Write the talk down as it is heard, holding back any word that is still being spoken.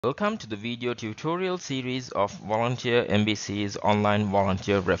Welcome to the video tutorial series of Volunteer MBC's online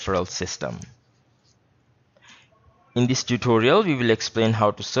volunteer referral system. In this tutorial, we will explain how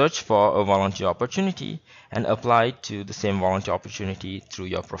to search for a volunteer opportunity and apply to the same volunteer opportunity through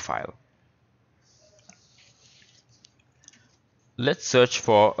your profile. Let's search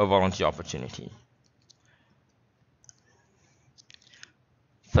for a volunteer opportunity.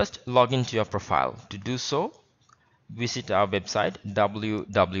 First, log into your profile. To do so, visit our website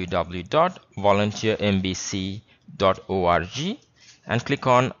www.volunteermbc.org and click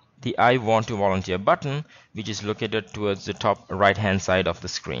on the I want to volunteer button, which is located towards the top right hand side of the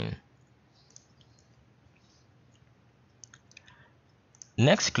screen.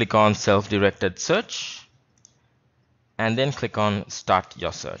 Next, click on self-directed search and then click on start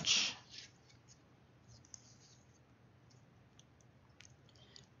your search.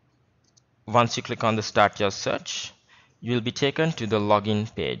 Once you click on the start your search, you will be taken to the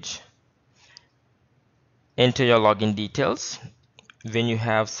login page. Enter your login details. When you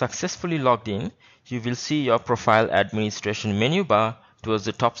have successfully logged in, you will see your profile administration menu bar towards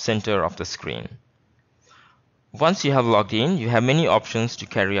the top center of the screen. Once you have logged in, you have many options to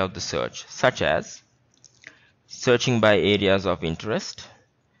carry out the search, such as searching by areas of interest,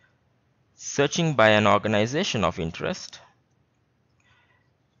 searching by an organization of interest,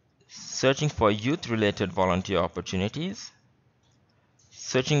 searching for youth-related volunteer opportunities,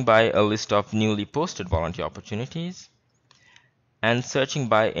 searching by a list of newly posted volunteer opportunities, and searching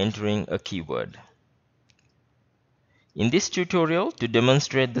by entering a keyword. In this tutorial, to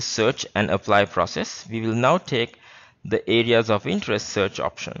demonstrate the search and apply process, we will now take the areas of interest search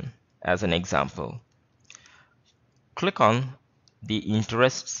option as an example. Click on the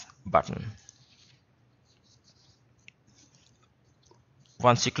interests button.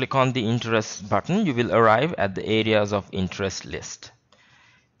 Once you click on the interests button, you will arrive at the areas of interest list.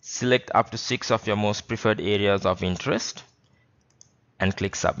 Select up to 6 of your most preferred areas of interest and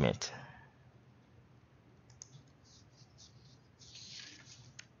click submit.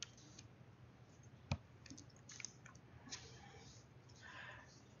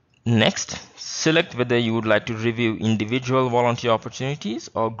 Next, select whether you would like to review individual volunteer opportunities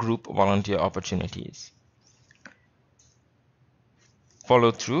or group volunteer opportunities.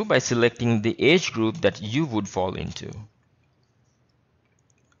 Follow through by selecting the age group that you would fall into.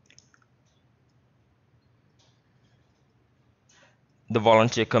 The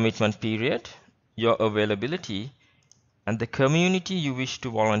volunteer commitment period, your availability, and the community you wish to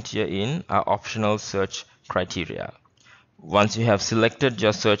volunteer in are optional search criteria. Once you have selected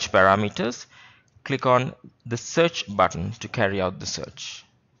your search parameters, click on the search button to carry out the search.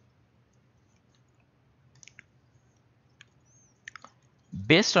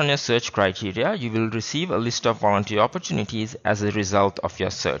 Based on your search criteria, you will receive a list of volunteer opportunities as a result of your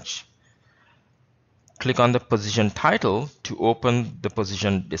search. Click on the position title to open the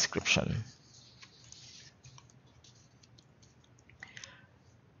position description.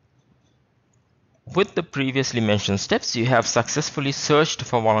 With the previously mentioned steps, you have successfully searched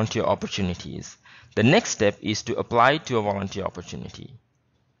for volunteer opportunities. The next step is to apply to a volunteer opportunity.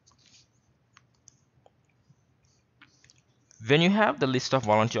 When you have the list of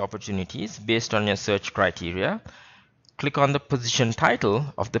volunteer opportunities based on your search criteria, click on the position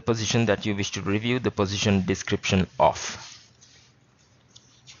title of the position that you wish to review the position description of.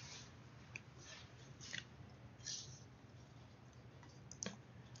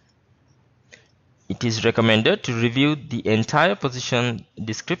 It is recommended to review the entire position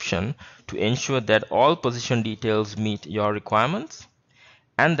description to ensure that all position details meet your requirements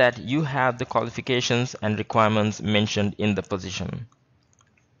and that you have the qualifications and requirements mentioned in the position.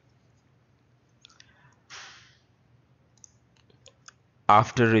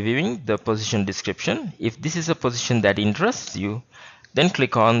 After reviewing the position description, if this is a position that interests you, then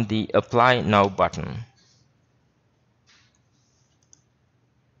click on the Apply Now button.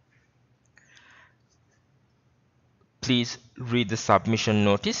 Please read the submission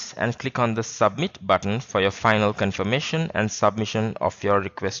notice and click on the Submit button for your final confirmation and submission of your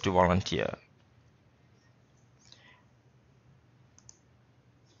request to volunteer.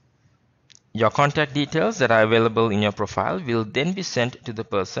 Your contact details that are available in your profile will then be sent to the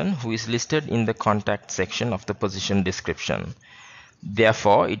person who is listed in the contact section of the position description.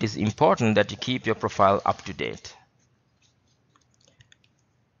 Therefore, it is important that you keep your profile up to date.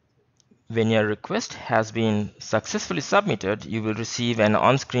 When your request has been successfully submitted, you will receive an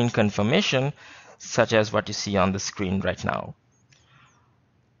on-screen confirmation such as what you see on the screen right now.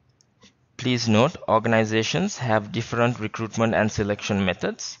 Please note, organizations have different recruitment and selection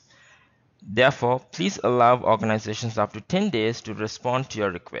methods. Therefore, please allow organizations up to 10 days to respond to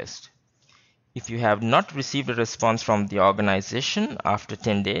your request. If you have not received a response from the organization after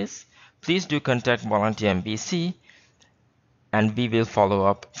 10 days, please do contact Volunteer MBC and we will follow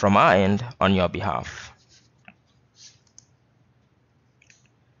up from our end on your behalf.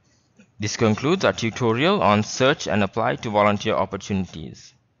 This concludes our tutorial on search and apply to volunteer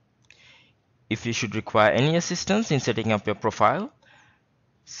opportunities. If you should require any assistance in setting up your profile,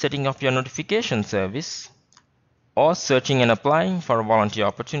 setting up your notification service, or searching and applying for a volunteer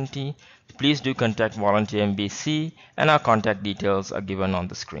opportunity, please do contact Volunteer MBC and our contact details are given on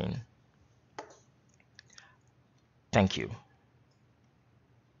the screen. Thank you.